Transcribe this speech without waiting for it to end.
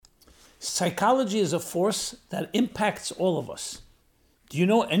Psychology is a force that impacts all of us. Do you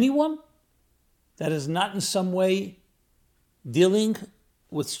know anyone that is not in some way dealing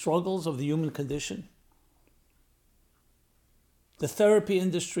with struggles of the human condition? The therapy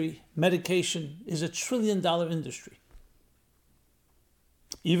industry, medication, is $1 trillion industry.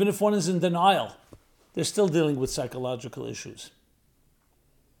 Even if one is in denial, they're still dealing with psychological issues.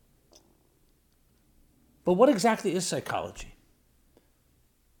 But what exactly is psychology?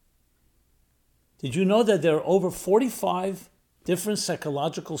 Did you know that there are over 45 different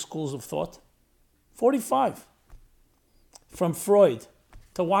psychological schools of thought? 45. From Freud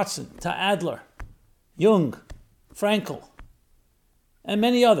to Watson to Adler, Jung, Frankl, and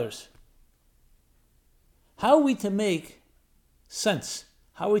many others. How are we to make sense?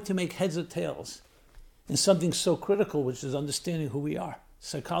 How are we to make heads or tails in something so critical, which is understanding who we are?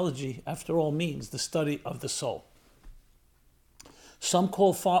 Psychology, after all, means the study of the soul. Some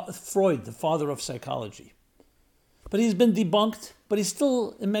call Freud the father of psychology. But he's been debunked, but he's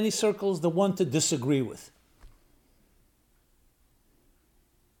still, in many circles, the one to disagree with.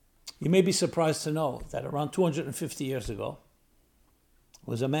 You may be surprised to know that around 250 years ago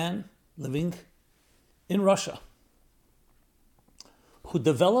was a man living in Russia who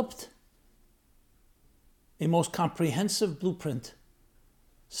developed a most comprehensive blueprint,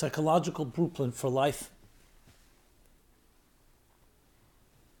 psychological blueprint for life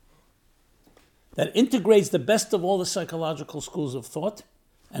that integrates the best of all the psychological schools of thought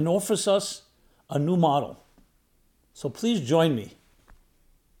and offers us a new model. So please join me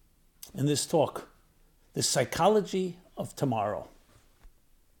in this talk, The Psychology of Tomorrow,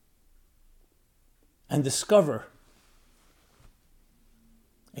 and discover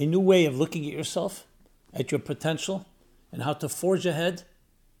a new way of looking at yourself, at your potential, and how to forge ahead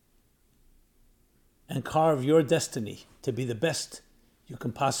and carve your destiny to be the best you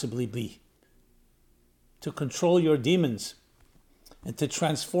can possibly be, to control your demons and to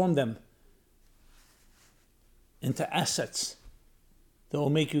transform them into assets that will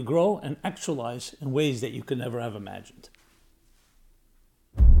make you grow and actualize in ways that you could never have imagined.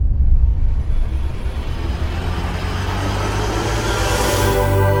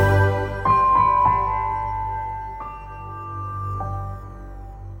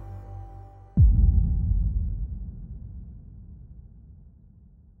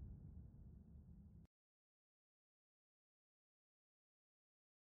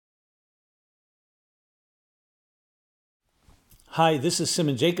 Hi, this is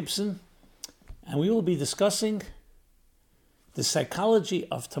Simon Jacobson, and we will be discussing the psychology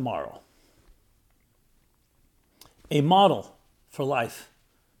of tomorrow, a model for life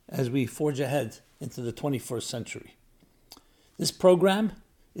as we forge ahead into the 21st century. This program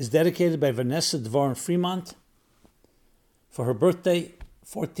is dedicated by Vanessa Dvorin Fremont for her birthday,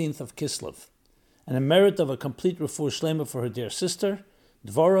 14th of Kislev, and a merit of a complete refuah shlema for her dear sister,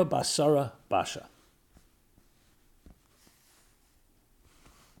 Dvora Basara Basha.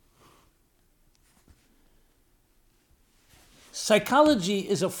 Psychology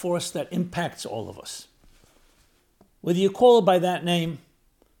is a force that impacts all of us. Whether you call it by that name,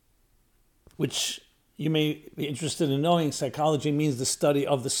 which you may be interested in knowing, psychology means the study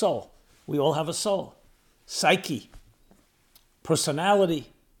of the soul. We all have a soul, psyche,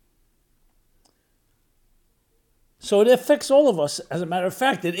 personality. So it affects all of us. As a matter of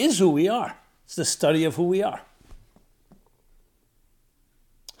fact, it is who we are. It's the study of who we are.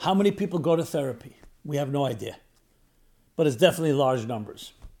 How many people go to therapy? We have no idea. But it's definitely large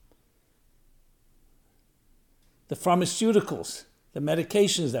numbers. The pharmaceuticals, the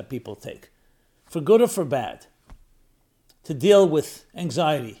medications that people take, for good or for bad, to deal with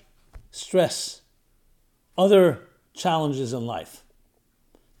anxiety, stress, other challenges in life,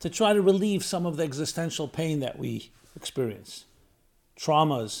 to try to relieve some of the existential pain that we experience,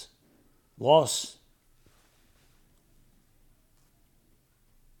 traumas, loss,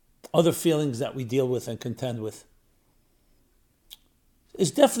 other feelings that we deal with and contend with. It's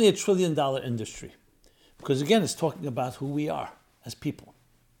definitely $1 trillion industry because, again, it's talking about who we are as people.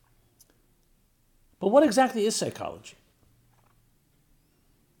 But what exactly is psychology?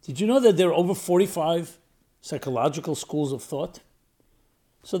 Did you know that there are over 45 psychological schools of thought?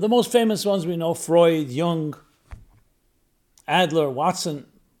 So the most famous ones we know, Freud, Jung, Adler, Watson,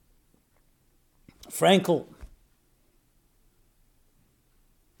 Frankl,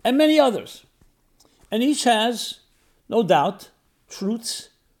 and many others. And each has, no doubt,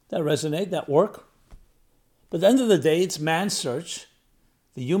 truths that resonate, that work. But at the end of the day, it's man's search,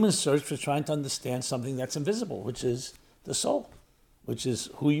 the human search for trying to understand something that's invisible, which is the soul, which is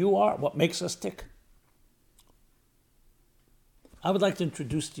who you are, what makes us tick. I would like to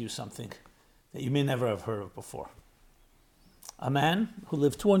introduce to you something that you may never have heard of before. A man who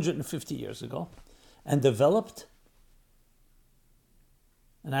lived 250 years ago and developed,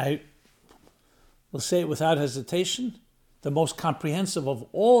 and I will say it without hesitation, the most comprehensive of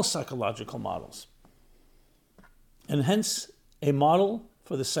all psychological models, and hence a model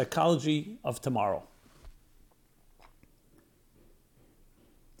for the psychology of tomorrow.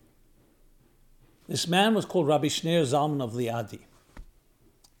 This man was called Rabbi Shneur Zalman of Liadi.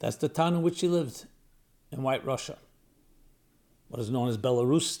 That's the town in which he lived, in White Russia, what is known as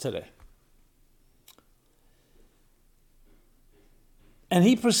Belarus today. And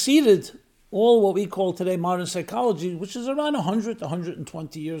he preceded all what we call today modern psychology, which is around 100 to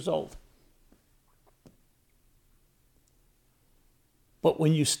 120 years old. But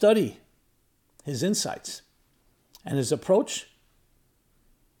when you study his insights and his approach,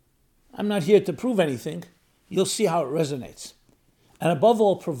 I'm not here to prove anything, you'll see how it resonates. And above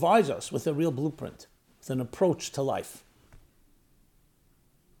all, provides us with a real blueprint, with an approach to life.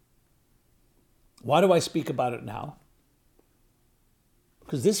 Why do I speak about it now?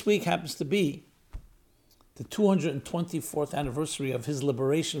 Because this week happens to be the 224th anniversary of his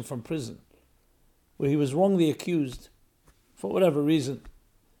liberation from prison, where he was wrongly accused, for whatever reason,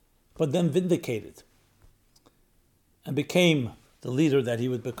 but then vindicated and became the leader that he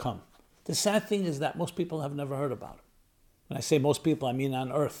would become. The sad thing is that most people have never heard about him. When I say most people, I mean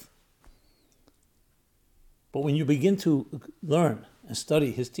on earth. But when you begin to learn and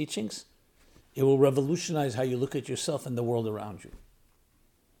study his teachings, it will revolutionize how you look at yourself and the world around you.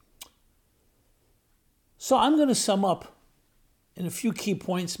 So I'm going to sum up in a few key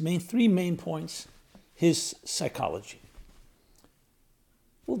points, three main points, his psychology.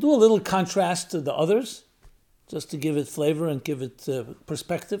 We'll do a little contrast to the others, just to give it flavor and give it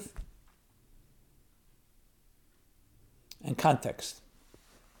perspective and context.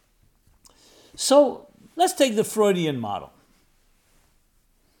 So let's take the Freudian model,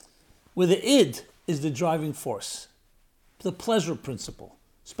 where the id is the driving force, the pleasure principle,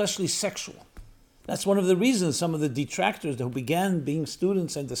 especially sexual. That's one of the reasons some of the detractors who began being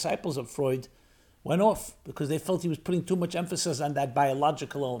students and disciples of Freud went off, because they felt he was putting too much emphasis on that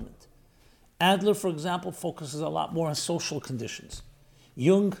biological element. Adler, for example, focuses a lot more on social conditions.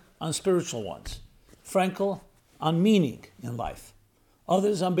 Jung on spiritual ones. Frankl on meaning in life.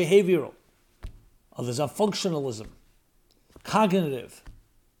 Others on behavioral. Others on functionalism. Cognitive.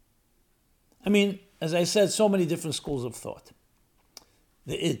 I mean, as I said, so many different schools of thought.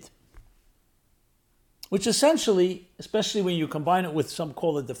 The id, which essentially, especially when you combine it with some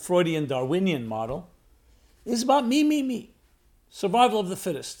call it the Freudian Darwinian model, is about me. Survival of the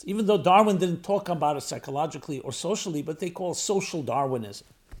fittest. Even though Darwin didn't talk about it psychologically or socially, but they call it social Darwinism.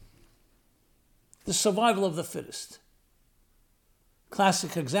 The survival of the fittest.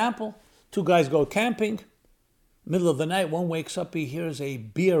 Classic example, two guys go camping, middle of the night, one wakes up, he hears a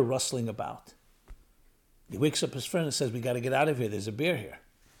beer rustling about. He wakes up his friend and says, "We got to get out of here, there's a bear here."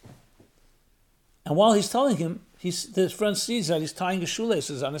 And while he's telling him, his friend sees that he's tying his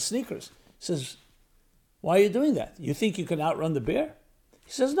shoelaces on his sneakers. He says, "Why are you doing that? You think you can outrun the bear?"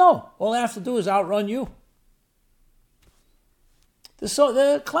 He says, "No, all I have to do is outrun you."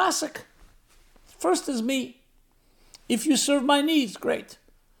 The classic. First is me. If you serve my needs, great.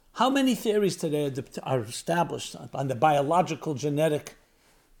 How many theories today are established on the biological, genetic,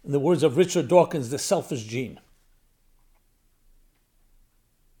 in the words of Richard Dawkins, the selfish gene?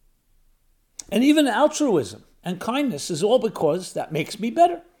 And even altruism and kindness is all because that makes me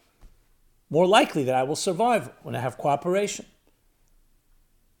better. More likely that I will survive when I have cooperation.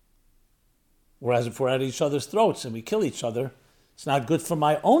 Whereas if we're at each other's throats and we kill each other, it's not good for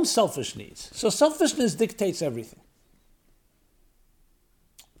my own selfish needs. So selfishness dictates everything.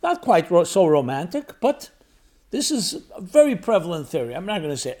 Not quite so romantic, but this is a very prevalent theory. I'm not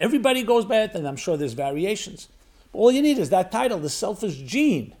going to say everybody goes by it, and I'm sure there's variations. But all you need is that title, the selfish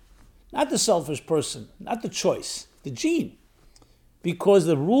gene. Not the selfish person, not the choice, the gene. Because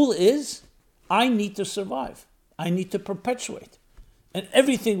the rule is, I need to survive. I need to perpetuate. And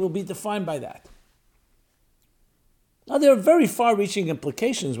everything will be defined by that. Now, there are very far-reaching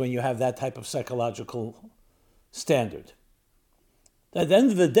implications when you have that type of psychological standard. At the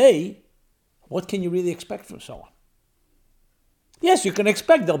end of the day, what can you really expect from someone? Yes, you can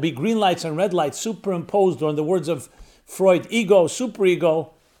expect there'll be green lights and red lights superimposed, or in the words of Freud, ego,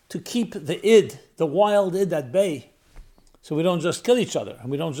 superego, to keep the id, the wild id at bay, so we don't just kill each other and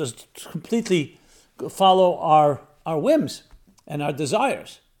we don't just completely follow our whims and our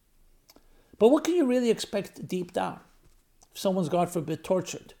desires. But what can you really expect deep down? If someone's, God forbid,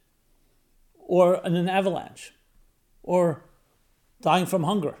 tortured, or in an avalanche, or dying from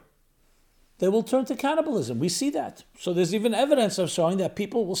hunger, they will turn to cannibalism. We see that. So there's even evidence of showing that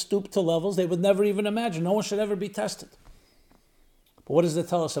people will stoop to levels they would never even imagine. No one should ever be tested. But what does that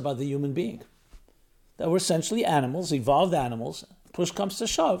tell us about the human being? That we're essentially animals, evolved animals. Push comes to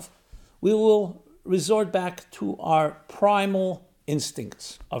shove, we will resort back to our primal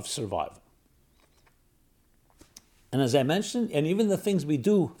instincts of survival. And as I mentioned, and even the things we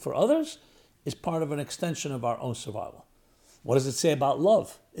do for others is part of an extension of our own survival. What does it say about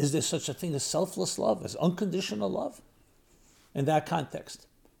love? Is there such a thing as selfless love, as unconditional love? In that context.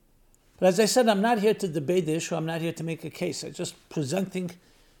 But as I said, I'm not here to debate the issue. I'm not here to make a case. I'm just presenting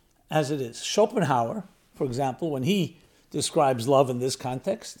as it is. Schopenhauer, for example, when he describes love in this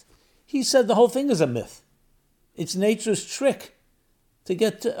context, he said the whole thing is a myth. It's nature's trick to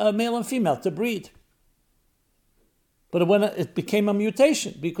get a male and female to breed. But when it became a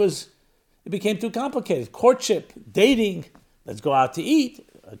mutation because it became too complicated. Courtship, dating, let's go out to eat,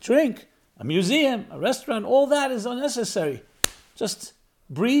 a drink, a museum, a restaurant, all that is unnecessary. Just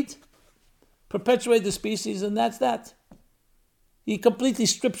breed, perpetuate the species, and that's that. He completely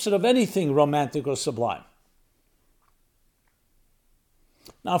strips it of anything romantic or sublime.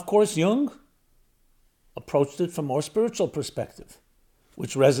 Now, of course, Jung approached it from a more spiritual perspective,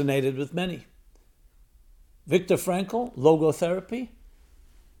 which resonated with many. Viktor Frankl, logotherapy,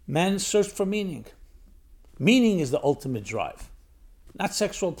 man searched for meaning. Meaning is the ultimate drive, not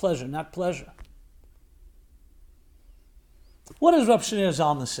sexual pleasure, not pleasure. What does Rab Shneur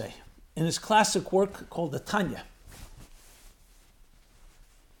Zalman say in his classic work called the Tanya?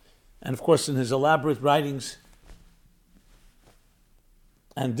 And of course, in his elaborate writings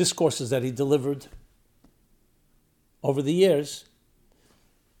and discourses that he delivered over the years,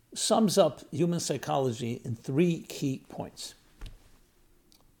 sums up human psychology in 3 key points.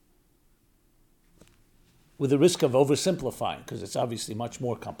 With the risk of oversimplifying, because it's obviously much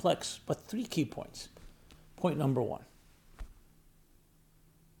more complex, but 3 key points. Point number 1.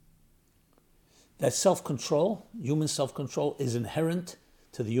 That self-control, human self-control, is inherent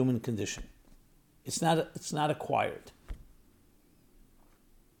to the human condition. It's not acquired.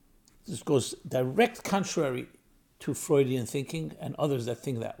 This goes direct contrary to Freudian thinking and others that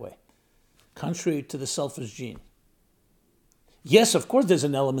think that way. Contrary to the selfish gene. Yes, of course, there's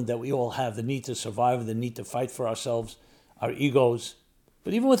an element that we all have, the need to survive, the need to fight for ourselves, our egos.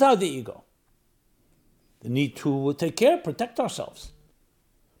 But even without the ego, the need to take care, protect ourselves.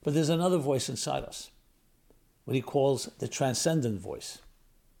 But there's another voice inside us, what he calls the transcendent voice,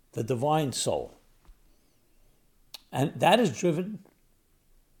 the divine soul. And that is driven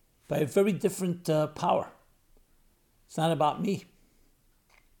by a very different power. It's not about me.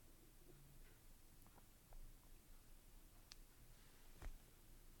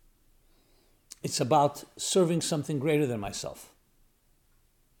 It's about serving something greater than myself.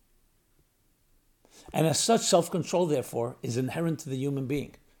 And as such, self-control, therefore, is inherent to the human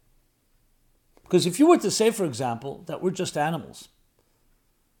being. Because if you were to say, for example, that we're just animals,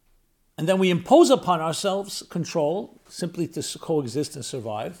 and then we impose upon ourselves control simply to coexist and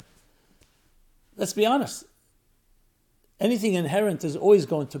survive, let's be honest, anything inherent is always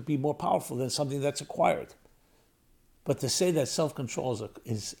going to be more powerful than something that's acquired. But to say that self-control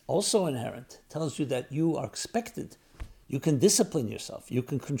is also inherent tells you that you are expected. You can discipline yourself. You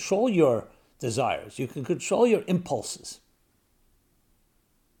can control your desires. You can control your impulses.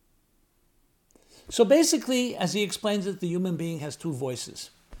 So basically, as he explains it, the human being has 2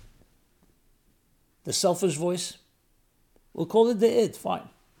 voices. The selfish voice, we'll call it the id, fine.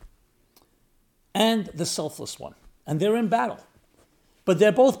 And the selfless one. And they're in battle. But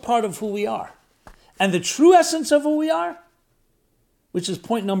they're both part of who we are. And the true essence of who we are, which is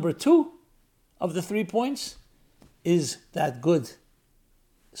point number 2 of the 3 points, is that good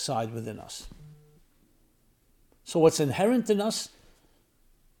side within us. So what's inherent in us,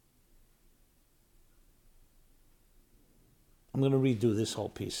 I'm going to redo this whole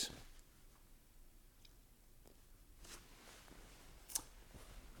piece.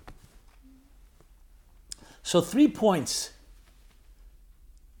 So 3 points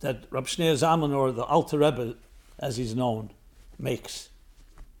that Rab Shneur Zalman, or the Alter Rebbe, as he's known, makes.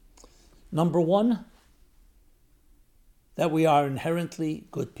 Number 1, that we are inherently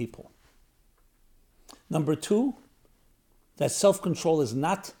good people. Number 2, that self-control is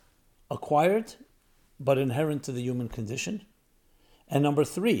not acquired, but inherent to the human condition. And number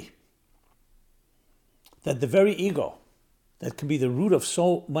 3, that the very ego that can be the root of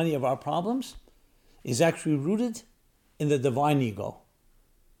so many of our problems is actually rooted in the divine ego,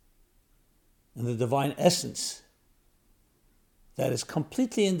 in the divine essence that is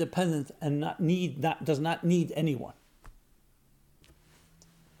completely independent and does not need anyone.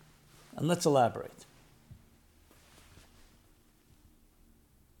 And let's elaborate.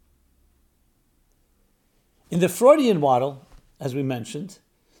 In the Freudian model, as we mentioned,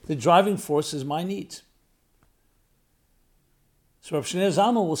 the driving force is my needs. So Rav Shneur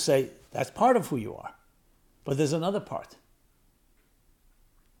Zalman will say, that's part of who you are. But there's another part.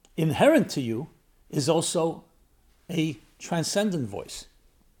 Inherent to you is also a transcendent voice.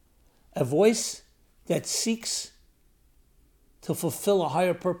 A voice that seeks to fulfill a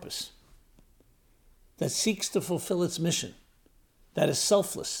higher purpose. That seeks to fulfill its mission. That is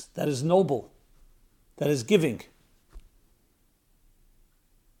selfless. That is noble. That is giving.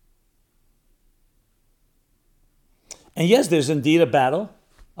 And yes, there's indeed a battle,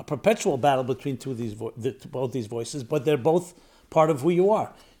 a perpetual battle between both these voices, but they're both part of who you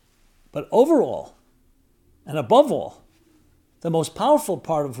are. But overall, and above all, the most powerful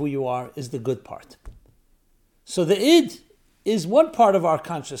part of who you are is the good part. So the id is one part of our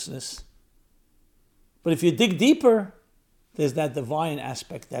consciousness, but if you dig deeper, there's that divine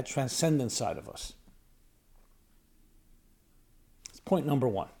aspect, that transcendent side of us. That's point number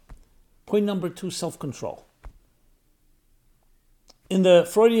one. Point number two, self-control. In the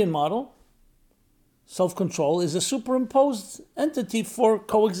Freudian model, self-control is a superimposed entity for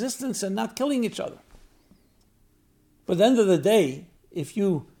coexistence and not killing each other. But at the end of the day, if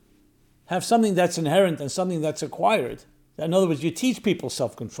you have something that's inherent and something that's acquired, in other words, you teach people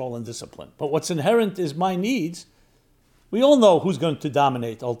self-control and discipline, but what's inherent is my needs, we all know who's going to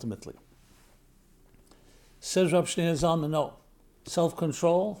dominate ultimately. Says Rav Shneur Zalman, no.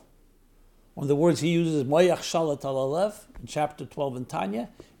 Self-control, one of the words he uses, Moyach Shalat al Alev, in chapter 12 in Tanya,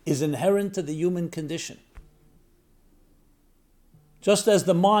 is inherent to the human condition. Just as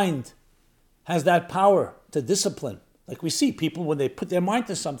the mind has that power to discipline, like we see people when they put their mind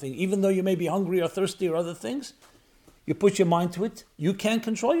to something, even though you may be hungry or thirsty or other things, you put your mind to it, you can't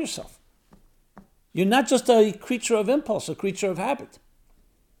control yourself. You're not just a creature of impulse, a creature of habit,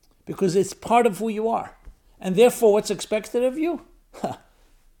 because it's part of who you are. And therefore, what's expected of you?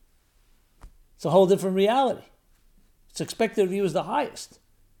 It's a whole different reality. What's expected of you is the highest.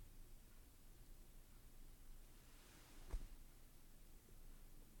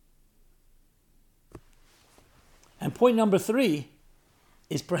 And point number three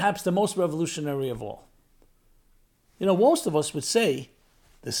is perhaps the most revolutionary of all. You know, most of us would say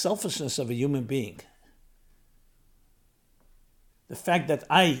the selfishness of a human being, the fact that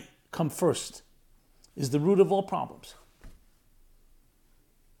I come first, is the root of all problems.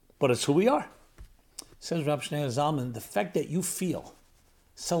 But it's who we are. Says Rav Shneur Zalman, the fact that you feel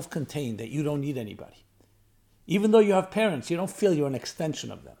self-contained, that you don't need anybody. Even though you have parents, you don't feel you're an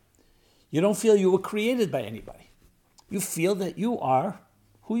extension of them. You don't feel you were created by anybody. You feel that you are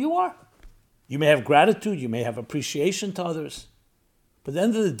who you are. You may have gratitude, you may have appreciation to others, but at the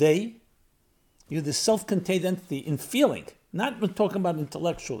end of the day, you're this self-contained entity in feeling, not talking about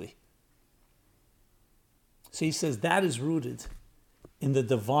intellectually. So he says that is rooted in the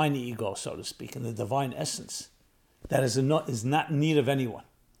divine ego, so to speak, in the divine essence, that is not in need of anyone.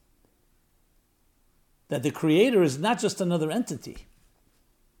 That the Creator is not just another entity.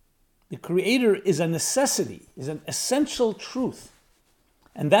 The Creator is a necessity, is an essential truth.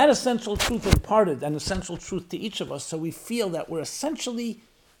 And that essential truth imparted an essential truth to each of us, so we feel that we're essentially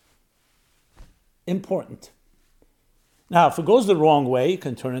important. Now, if it goes the wrong way, it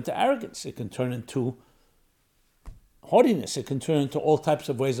can turn into arrogance. It can turn into haughtiness. It can turn into all types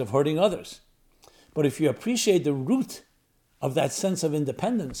of ways of hurting others. But if you appreciate the root of that sense of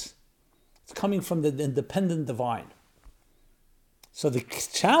independence, it's coming from the independent divine. So the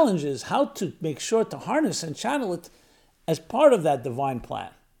challenge is how to make sure to harness and channel it as part of that divine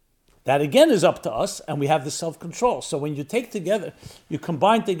plan. That again is up to us, and we have the self-control. So when you take together, you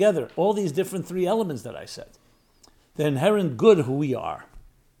combine together all these different three elements that I said. The inherent good who we are,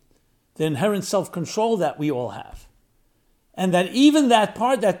 the inherent self-control that we all have, and that even that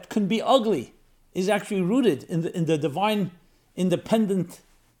part that can be ugly is actually rooted in the divine independent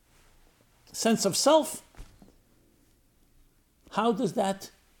sense of self. How does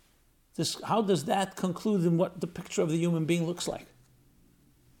that conclude in what the picture of the human being looks like?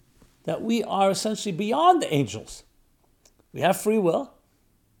 That we are essentially beyond the angels. We have free will,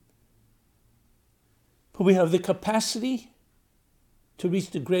 but we have the capacity to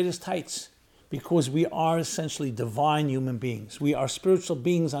reach the greatest heights because we are essentially divine human beings. We are spiritual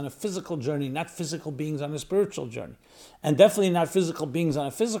beings on a physical journey, not physical beings on a spiritual journey, and definitely not physical beings on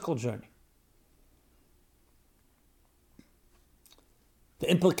a physical journey.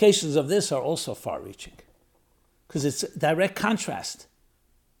 The implications of this are also far-reaching because it's a direct contrast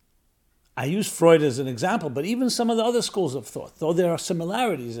I use Freud as an example, but even some of the other schools of thought, though there are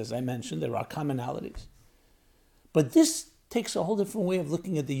similarities, as I mentioned, there are commonalities. But this takes a whole different way of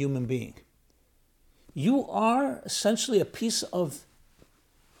looking at the human being. You are essentially a piece of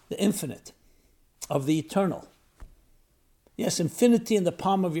the infinite, of the eternal. Yes, infinity in the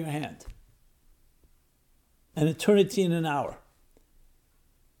palm of your hand, and eternity in an hour.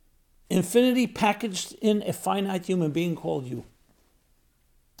 Infinity packaged in a finite human being called you.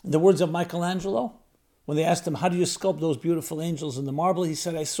 In the words of Michelangelo, when they asked him, how do you sculpt those beautiful angels in the marble? He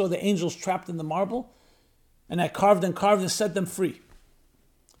said, I saw the angels trapped in the marble, and I carved and set them free.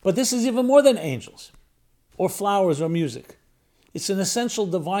 But this is even more than angels, or flowers, or music. It's an essential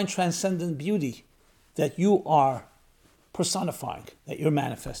divine transcendent beauty that you are personifying, that you're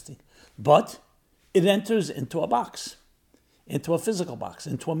manifesting. But it enters into a box, into a physical box,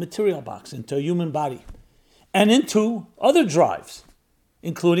 into a material box, into a human body, and into other drives,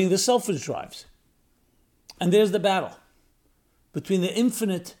 including the selfish drives. And there's the battle between the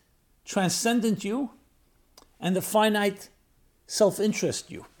infinite, transcendent you and the finite, self-interest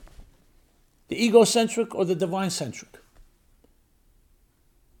you, the egocentric or the divine-centric.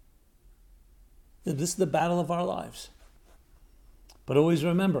 This is the battle of our lives. But always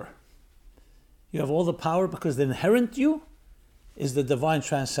remember, you have all the power because the inherent you is the divine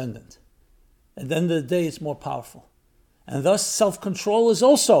transcendent. At the end of the day, it's more powerful. And thus, self-control is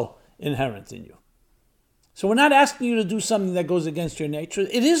also inherent in you. So we're not asking you to do something that goes against your nature.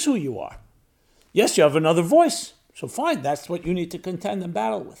 It is who you are. Yes, you have another voice. So fine, that's what you need to contend and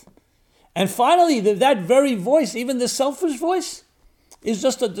battle with. And finally, that very voice, even the selfish voice, is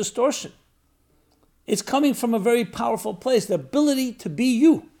just a distortion. It's coming from a very powerful place. The ability to be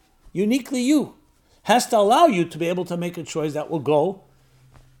you, uniquely you, has to allow you to be able to make a choice that will go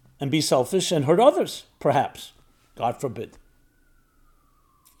and be selfish and hurt others, perhaps. God forbid.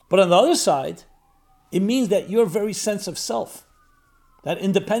 But on the other side, it means that your very sense of self, that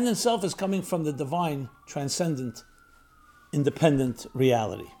independent self, is coming from the divine, transcendent, independent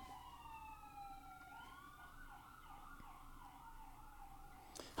reality.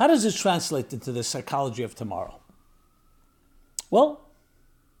 How does this translate into the psychology of tomorrow? Well,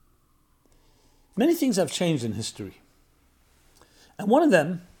 many things have changed in history. And one of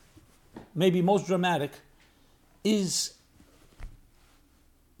them, maybe most dramatic, is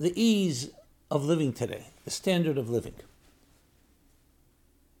the ease of living today, the standard of living.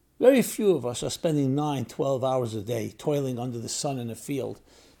 Very few of us are spending 9, 12 hours a day toiling under the sun in a field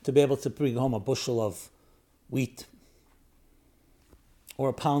to be able to bring home a bushel of wheat or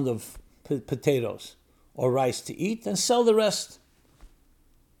a pound of potatoes or rice to eat and sell the rest.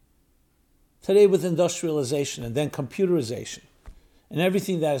 Today, with industrialization and then computerization and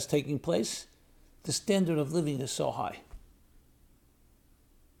everything that is taking place, the standard of living is so high.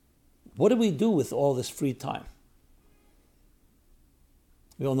 What do we do with all this free time?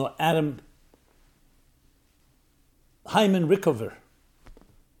 We all know Hyman Rickover,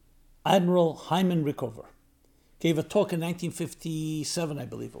 Admiral Hyman Rickover, gave a talk in 1957, I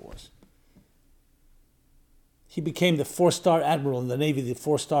believe it was. He became the 4-star admiral in the Navy. The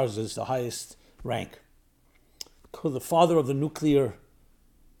 4 stars is the highest rank. The father of the nuclear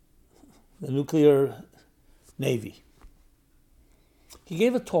Navy. He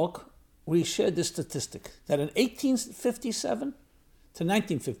gave a talk where he shared this statistic that in 1857 to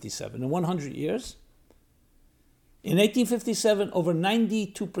 1957, in 100 years, in 1857, over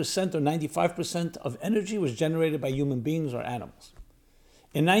 92% or 95% of energy was generated by human beings or animals.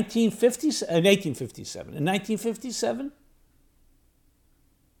 In 1957,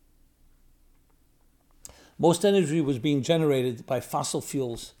 most energy was being generated by fossil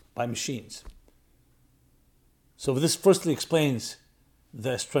fuels, by machines. So this firstly explains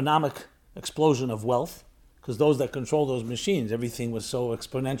the astronomical explosion of wealth, because those that control those machines, everything was so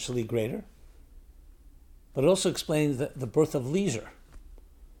exponentially greater. But it also explains the birth of leisure.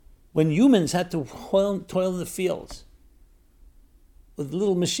 When humans had to toil in the fields with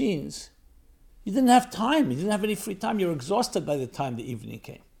little machines, you didn't have time. You didn't have any free time. You were exhausted by the time the evening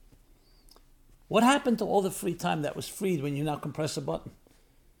came. What happened to all the free time that was freed when you now can press a button?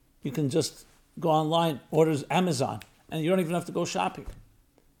 You can just go online, order Amazon, and you don't even have to go shopping.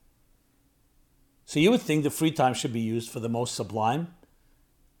 So you would think the free time should be used for the most sublime,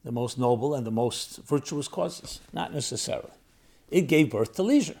 the most noble, and the most virtuous causes. Not necessarily. It gave birth to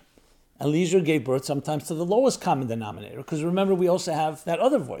leisure. And leisure gave birth sometimes to the lowest common denominator, because remember, we also have that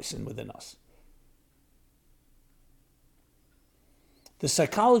other voice within us. The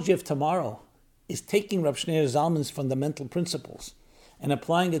psychology of tomorrow is taking Rab Shneir Zalman's fundamental principles and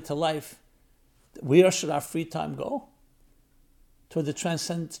applying it to life. Where should our free time go? toward the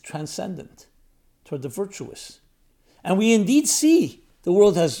transcendent, toward the virtuous. And we indeed see the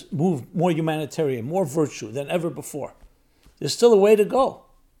world has moved more humanitarian, more virtue than ever before. There's still a way to go.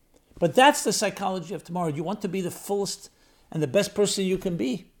 But that's the psychology of tomorrow. You want to be the fullest and the best person you can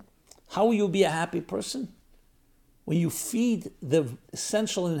be. How will you be a happy person? When you feed the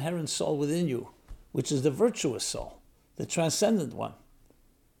essential inherent soul within you, which is the virtuous soul, the transcendent one,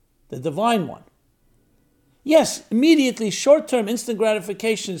 the divine one. Yes, immediately, short-term instant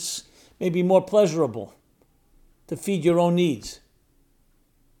gratifications may be more pleasurable to feed your own needs.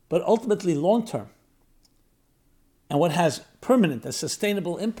 But ultimately, long-term, and what has permanent and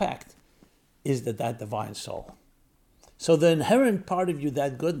sustainable impact is that divine soul. So the inherent part of you,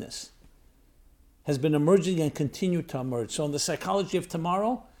 that goodness, has been emerging and continue to emerge. So in the psychology of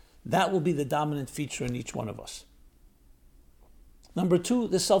tomorrow, that will be the dominant feature in each one of us. Number 2,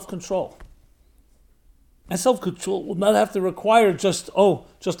 the self-control. And self-control will not have to require just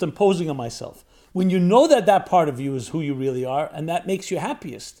imposing on myself. When you know that part of you is who you really are, and that makes you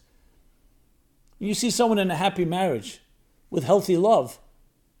happiest. You see someone in a happy marriage with healthy love,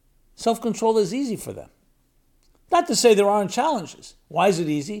 self-control is easy for them. Not to say there aren't challenges. Why is it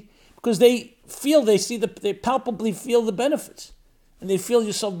easy? Because they palpably feel the benefits. And they feel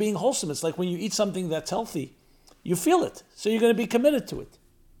yourself being wholesome. It's like when you eat something that's healthy, you feel it. So you're going to be committed to it.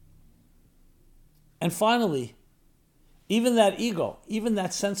 And finally, even that ego, even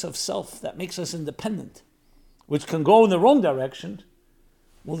that sense of self that makes us independent, which can go in the wrong direction,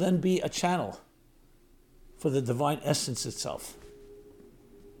 will then be a channel for the divine essence itself.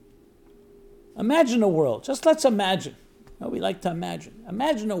 Imagine a world, just let's imagine. We like to imagine.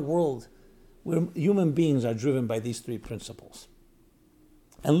 Imagine a world where human beings are driven by these 3 principles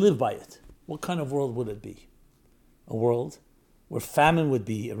and live by it. What kind of world would it be? A world where famine would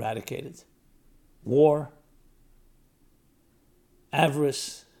be eradicated, war,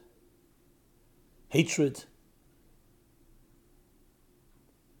 avarice, hatred.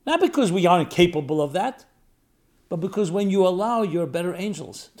 Not because we aren't capable of that, but because when you allow your better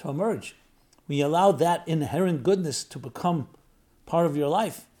angels to emerge, when you allow that inherent goodness to become part of your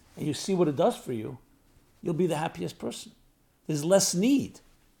life, and you see what it does for you, you'll be the happiest person. There's less need.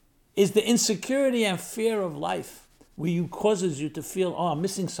 Is the insecurity and fear of life where causes you to feel, I'm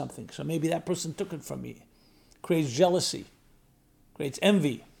missing something, so maybe that person took it from me. Creates jealousy, creates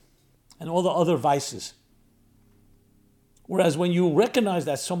envy, and all the other vices. Whereas when you recognize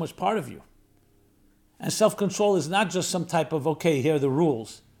that's so much part of you, and self-control is not just some type of, here are the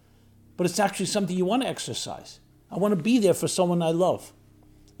rules, but it's actually something you want to exercise. I want to be there for someone I love.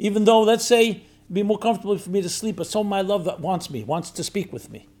 Even though, let's say, it'd be more comfortable for me to sleep with someone I love that wants to speak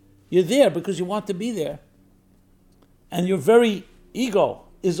with me. You're there because you want to be there. And your very ego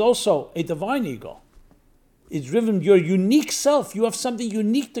is also a divine ego. It's driven your unique self. You have something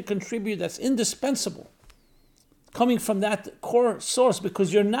unique to contribute that's indispensable, coming from that core source,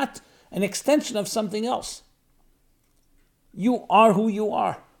 because you're not an extension of something else. You are who you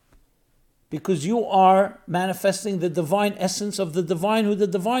are, because you are manifesting the divine essence of the divine, who the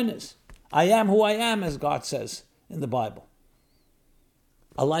divine is. I am who I am, as God says in the Bible.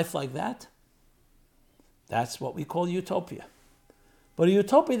 A life like that, that's what we call utopia. But a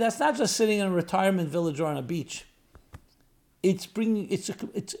utopia that's not just sitting in a retirement village or on a beach. It's bringing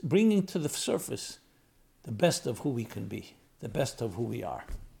to the surface the best of who we can be, the best of who we are.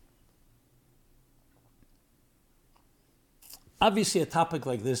 Obviously, a topic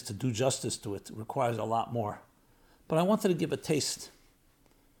like this, to do justice to it, requires a lot more. But I wanted to give a taste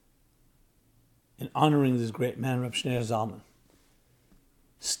in honoring this great man, Reb Shneir Zalman.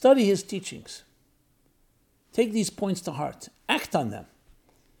 Study his teachings. Take these points to heart. Act on them.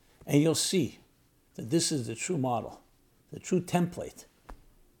 And you'll see that this is the true model, the true template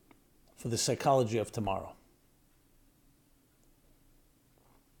for the psychology of tomorrow.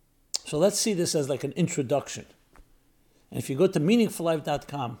 So let's see this as like an introduction. And if you go to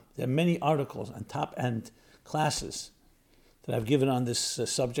meaningfullife.com, there are many articles and top-end classes that I've given on this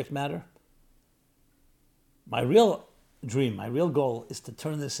subject matter. My real dream, my real goal is to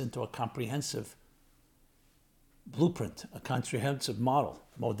turn this into a comprehensive blueprint, a comprehensive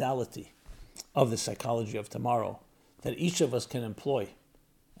modality of the psychology of tomorrow that each of us can employ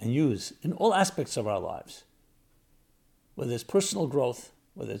and use in all aspects of our lives. Whether it's personal growth,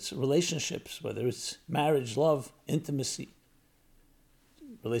 whether it's relationships, whether it's marriage, love, intimacy,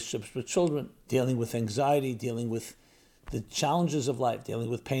 relationships with children, dealing with anxiety, dealing with the challenges of life, dealing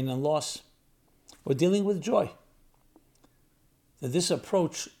with pain and loss, or dealing with joy. That this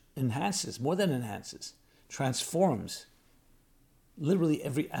approach enhances, more than enhances, transforms literally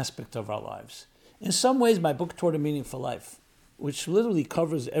every aspect of our lives. In some ways, my book, Toward a Meaningful Life, which literally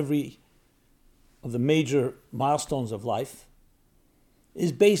covers every of the major milestones of life,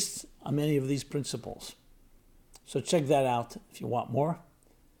 is based on many of these principles. So check that out if you want more.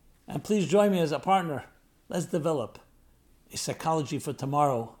 And please join me as a partner. Let's develop a psychology for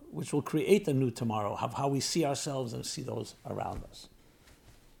tomorrow, which will create a new tomorrow of how we see ourselves and see those around us,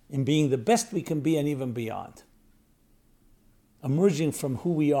 in being the best we can be and even beyond. Emerging from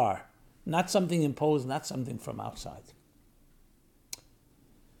who we are, not something imposed, not something from outside.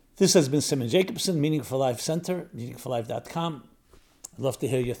 This has been Simon Jacobson, Meaning for Life Center, meaningforlife.com. I'd love to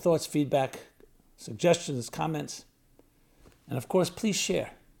hear your thoughts, feedback, suggestions, comments. And of course, please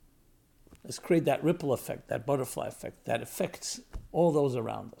share. Let's create that ripple effect, that butterfly effect, that affects all those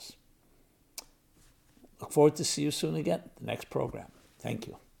around us. Look forward to see you soon again, the next program. Thank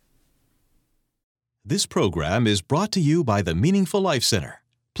you. This program is brought to you by the Meaningful Life Center.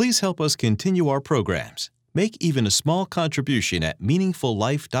 Please help us continue our programs. Make even a small contribution at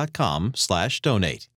meaningfullife.com/donate.